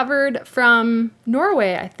have recovered from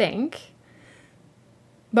Norway, I think.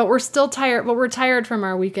 But we're still tired. But we're tired from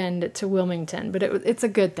our weekend to Wilmington. But it's a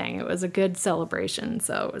good thing. It was a good celebration.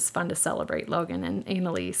 So it was fun to celebrate Logan and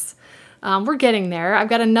Annalise. We're getting there. I've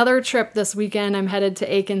got another trip this weekend. I'm headed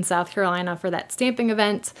to Aiken, South Carolina for that stamping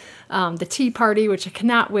event, the tea party, which I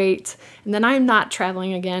cannot wait. And then I'm not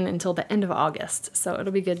traveling again until the end of August. So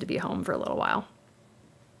it'll be good to be home for a little while.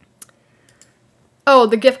 Oh,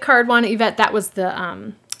 the gift card one, Yvette, that was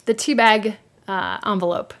the tea bag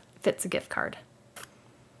envelope. Fits a gift card.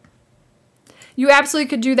 You absolutely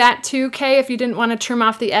could do that too, Kay, if you didn't want to trim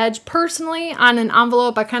off the edge. Personally, on an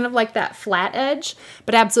envelope, I kind of like that flat edge,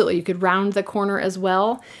 but absolutely, you could round the corner as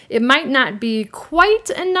well. It might not be quite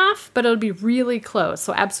enough, but it'll be really close,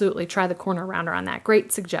 so absolutely try the corner rounder on that.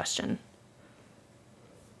 Great suggestion.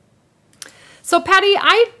 So Patty,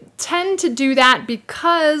 I tend to do that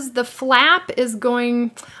because the flap is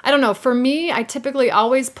going, I don't know, for me, I typically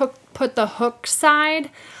always put the hook side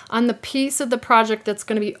on the piece of the project that's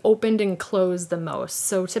going to be opened and closed the most.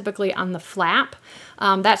 So typically on the flap.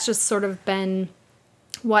 That's just sort of been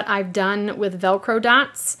what I've done with Velcro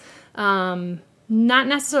dots. Not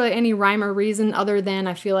necessarily any rhyme or reason other than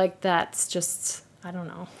I feel like that's just, I don't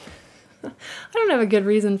know. I don't have a good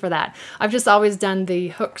reason for that. I've just always done the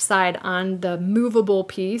hook side on the movable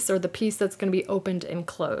piece or the piece that's going to be opened and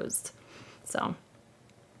closed. So,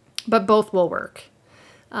 but both will work.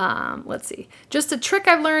 Let's see. Just a trick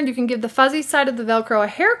I've learned, you can give the fuzzy side of the Velcro a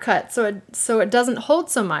haircut so it doesn't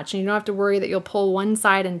hold so much and you don't have to worry that you'll pull one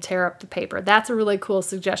side and tear up the paper. That's a really cool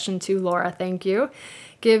suggestion too, Laura. Thank you.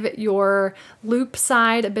 Give your loop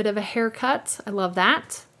side a bit of a haircut. I love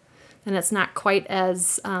that. And it's not quite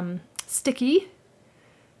as sticky.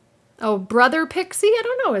 Oh, Brother Pixie? I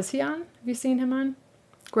don't know. Is he on? Have you seen him on?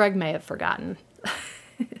 Greg may have forgotten.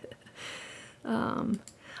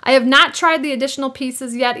 I have not tried the additional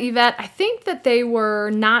pieces yet, Yvette. I think that they were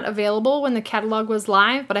not available when the catalog was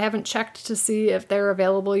live, but I haven't checked to see if they're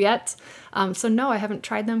available yet. So no, I haven't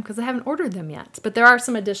tried them because I haven't ordered them yet. But there are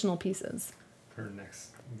some additional pieces. Her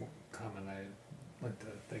next comment, I like to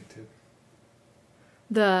think too.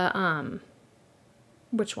 The,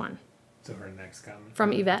 which one? So her next comment.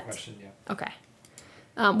 From Yvette? Question, yeah. Okay.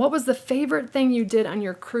 What was the favorite thing you did on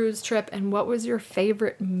your cruise trip, and what was your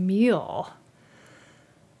favorite meal?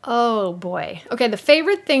 Oh boy. Okay, the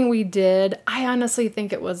favorite thing we did, I honestly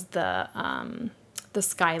think it was the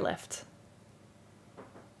sky lift.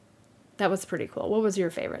 That was pretty cool. What was your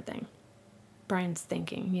favorite thing? Brian's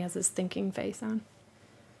thinking. He has his thinking face on.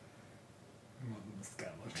 It wasn't the sky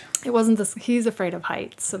lift. It wasn't the. He's afraid of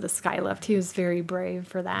heights, so the sky lift. He was very brave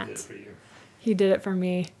for that. He did it for you. He did it for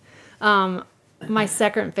me. My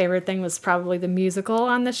second favorite thing was probably the musical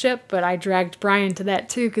on the ship, but I dragged Brian to that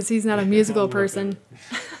too because he's not a musical person.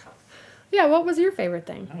 Yeah, what was your favorite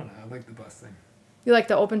thing? I don't know. I like the bus thing. You like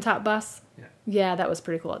the open top bus? Yeah. Yeah, that was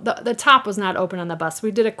pretty cool. The top was not open on the bus. We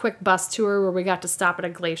did a quick bus tour where we got to stop at a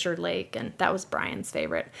glacier lake, and that was Brian's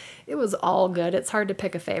favorite. It was all good. It's hard to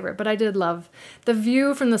pick a favorite, but I did love the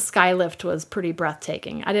view from the sky lift was pretty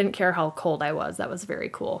breathtaking. I didn't care how cold I was. That was very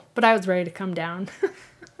cool. But I was ready to come down.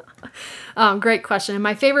 Great question. And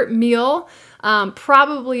my favorite meal,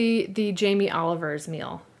 probably the Jamie Oliver's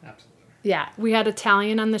meal. Absolutely. Yeah, we had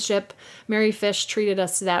Italian on the ship. Mary Fish treated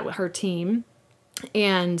us to that with her team.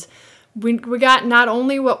 And we got not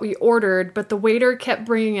only what we ordered, but the waiter kept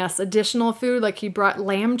bringing us additional food. Like he brought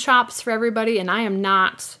lamb chops for everybody. And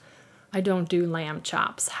I don't do lamb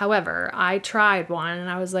chops. However, I tried one and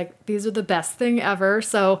I was like, these are the best thing ever.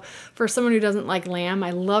 So for someone who doesn't like lamb,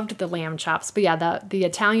 I loved the lamb chops. But yeah, the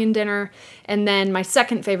Italian dinner. And then my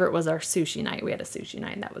second favorite was our sushi night. We had a sushi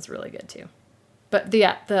night and that was really good too. But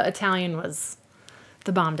the Italian was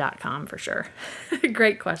thebomb.com for sure.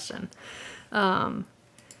 Great question.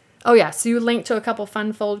 Oh yeah, so you linked to a couple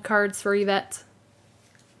fun fold cards for Yvette.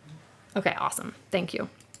 Okay, awesome. Thank you.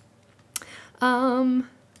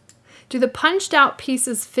 Do the punched out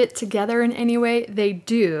pieces fit together in any way? They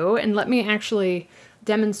do, and let me actually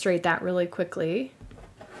demonstrate that really quickly.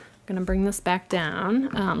 I'm gonna bring this back down.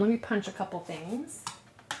 Let me punch a couple things.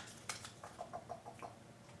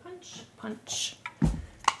 Punch, punch.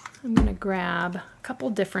 I'm gonna grab a couple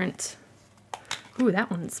different, ooh,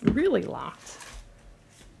 that one's really locked.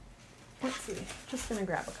 Let's see, just gonna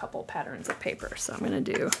grab a couple patterns of paper. So I'm gonna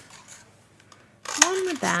do one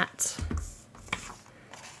with that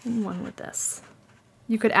and one with this.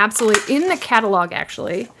 You could absolutely, in the catalog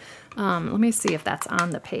actually, let me see if that's on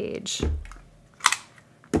the page.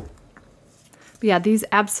 But yeah, these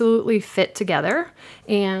absolutely fit together,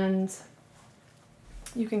 and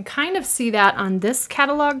you can kind of see that on this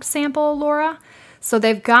catalog sample, Laura. So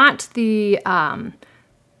they've got the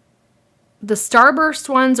Starburst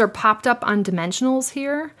ones are popped up on dimensionals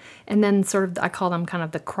here, and then sort of, I call them kind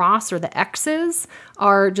of the cross or the X's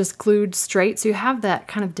are just glued straight. So you have that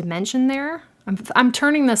kind of dimension there. I'm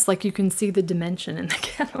turning this like you can see the dimension in the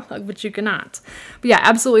catalog, but you cannot. But yeah,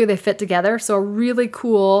 absolutely they fit together. So a really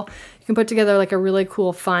cool, you can put together like a really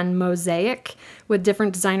cool fun mosaic with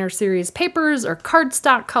different designer series papers or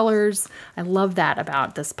cardstock colors. I love that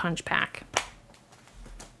about this punch pack.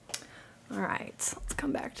 All right, let's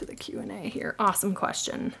come back to the Q&A here. Awesome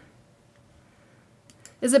question.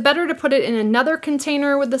 Is it better to put it in another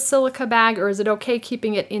container with the silica bag, or is it okay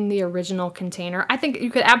keeping it in the original container? I think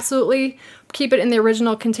you could absolutely keep it in the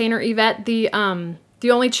original container, Yvette. The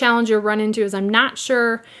only challenge you'll run into is I'm not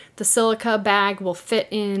sure the silica bag will fit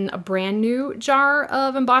in a brand new jar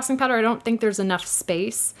of embossing powder. I don't think there's enough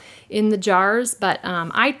space in the jars, but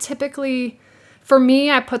I typically, for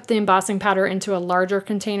me, I put the embossing powder into a larger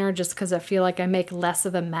container just because I feel like I make less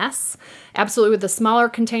of a mess. Absolutely, with the smaller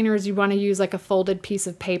containers, you want to use like a folded piece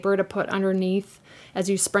of paper to put underneath as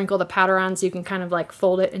you sprinkle the powder on, so you can kind of like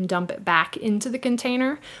fold it and dump it back into the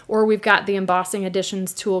container. Or we've got the Embossing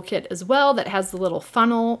Editions toolkit as well that has the little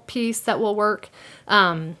funnel piece that will work.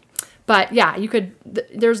 But yeah, you could,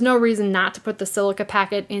 there's no reason not to put the silica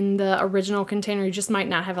packet in the original container. You just might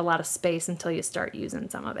not have a lot of space until you start using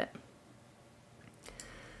some of it.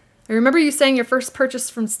 I remember you saying your first purchase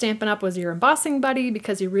from Stampin' Up! Was your embossing buddy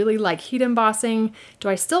because you really like heat embossing. Do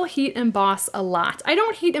I still heat emboss a lot? I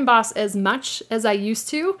don't heat emboss as much as I used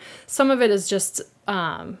to. Some of it is just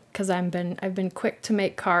because I've been quick to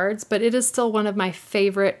make cards, but it is still one of my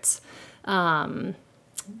favorites. Do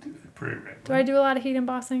I do a lot of heat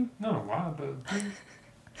embossing? Not a lot, but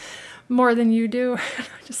more than you do.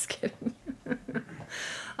 Just kidding.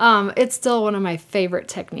 It's still one of my favorite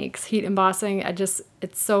techniques, heat embossing.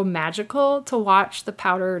 It's so magical to watch the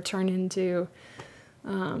powder turn into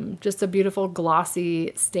just a beautiful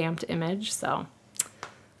glossy stamped image. So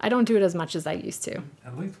I don't do it as much as I used to.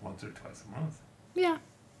 At least once or twice a month. Yeah,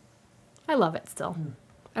 I love it still.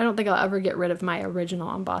 I don't think I'll ever get rid of my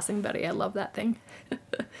original embossing buddy. I love that thing.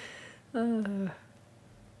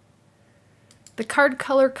 The card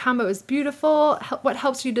color combo is beautiful. What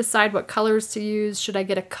helps you decide what colors to use? Should I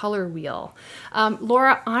get a color wheel?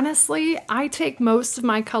 Laura, honestly, I take most of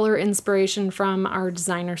my color inspiration from our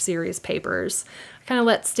designer series papers. I kind of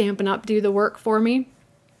let Stampin' Up! Do the work for me.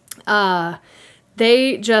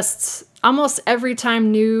 They just, almost every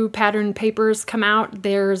time new pattern papers come out,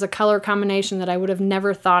 there's a color combination that I would have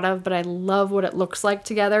never thought of, but I love what it looks like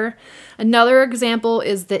together. Another example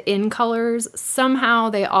is the in colors. Somehow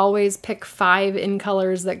they always pick 5 in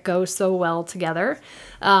colors that go so well together.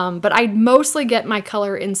 But I mostly get my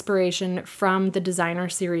color inspiration from the designer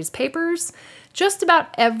series papers. Just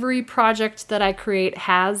about every project that I create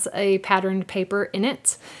has a patterned paper in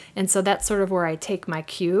it, and so that's sort of where I take my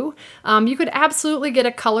cue. You could absolutely get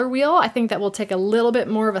a color wheel. I think that will take a little bit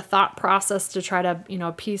more of a thought process to try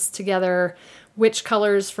to, piece together which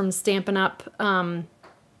colors from Stampin' Up!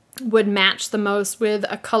 Would match the most with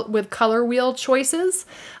color wheel choices.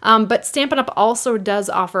 But Stampin' Up! Also does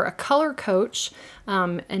offer a color coach,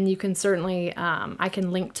 and you can certainly, I can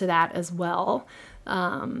link to that as well.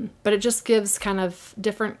 But it just gives kind of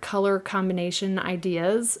different color combination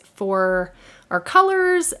ideas for our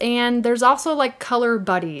colors, and there's also like color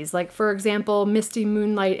buddies, like for example, Misty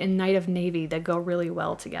Moonlight and Night of Navy that go really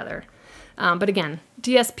well together. But again,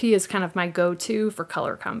 DSP is kind of my go-to for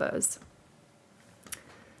color combos.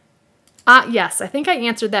 Yes, I think I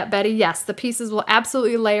answered that, Betty. Yes, the pieces will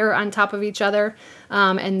absolutely layer on top of each other,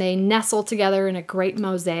 and they nestle together in a great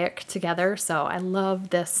mosaic together. So I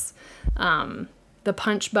love this, the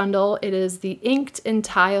punch bundle. It is the inked and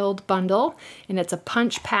tiled bundle, and it's a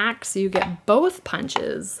punch pack, so you get both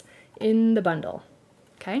punches in the bundle.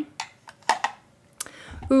 Okay.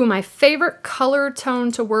 Ooh, my favorite color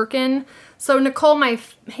tone to work in. So Nicole, my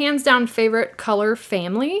hands down favorite color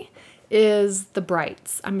family is the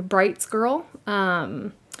Brights. I'm a Brights girl.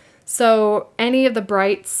 So any of the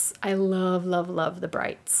Brights, I love, love, love the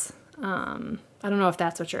Brights. I don't know if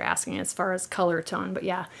that's what you're asking as far as color tone, but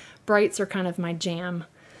yeah, Brights are kind of my jam.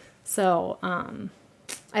 So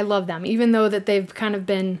I love them. Even though that they've kind of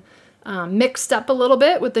been mixed up a little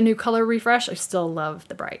bit with the new color refresh, I still love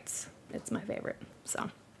the Brights. It's my favorite. So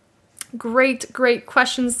great, great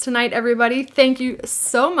questions tonight, everybody. Thank you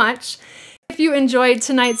so much. If you enjoyed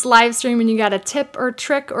tonight's live stream and you got a tip or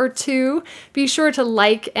trick or two, be sure to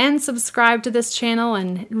like and subscribe to this channel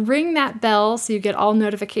and ring that bell so you get all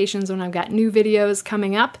notifications when I've got new videos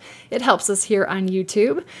coming up. It helps us here on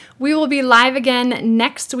YouTube. We will be live again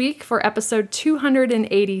next week for episode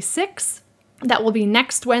 286. That will be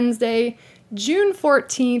next Wednesday, June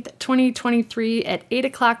 14th, 2023 at 8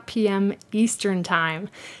 o'clock p.m. Eastern Time.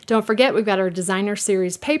 Don't forget, we've got our Designer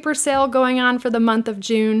Series paper sale going on for the month of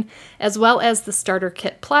June, as well as the Starter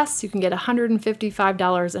Kit Plus. You can get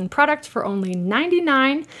 $155 in product for only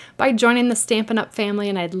 $99 by joining the Stampin' Up! Family,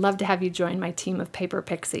 and I'd love to have you join my team of Paper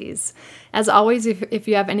Pixies. As always, if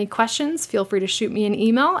you have any questions, feel free to shoot me an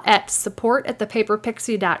email at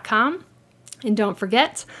support@thepaperpixie.com. And don't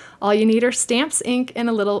forget, all you need are stamps, ink, and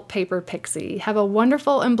a little paper pixie. Have a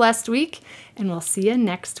wonderful and blessed week, and we'll see you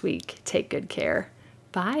next week. Take good care.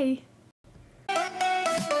 Bye.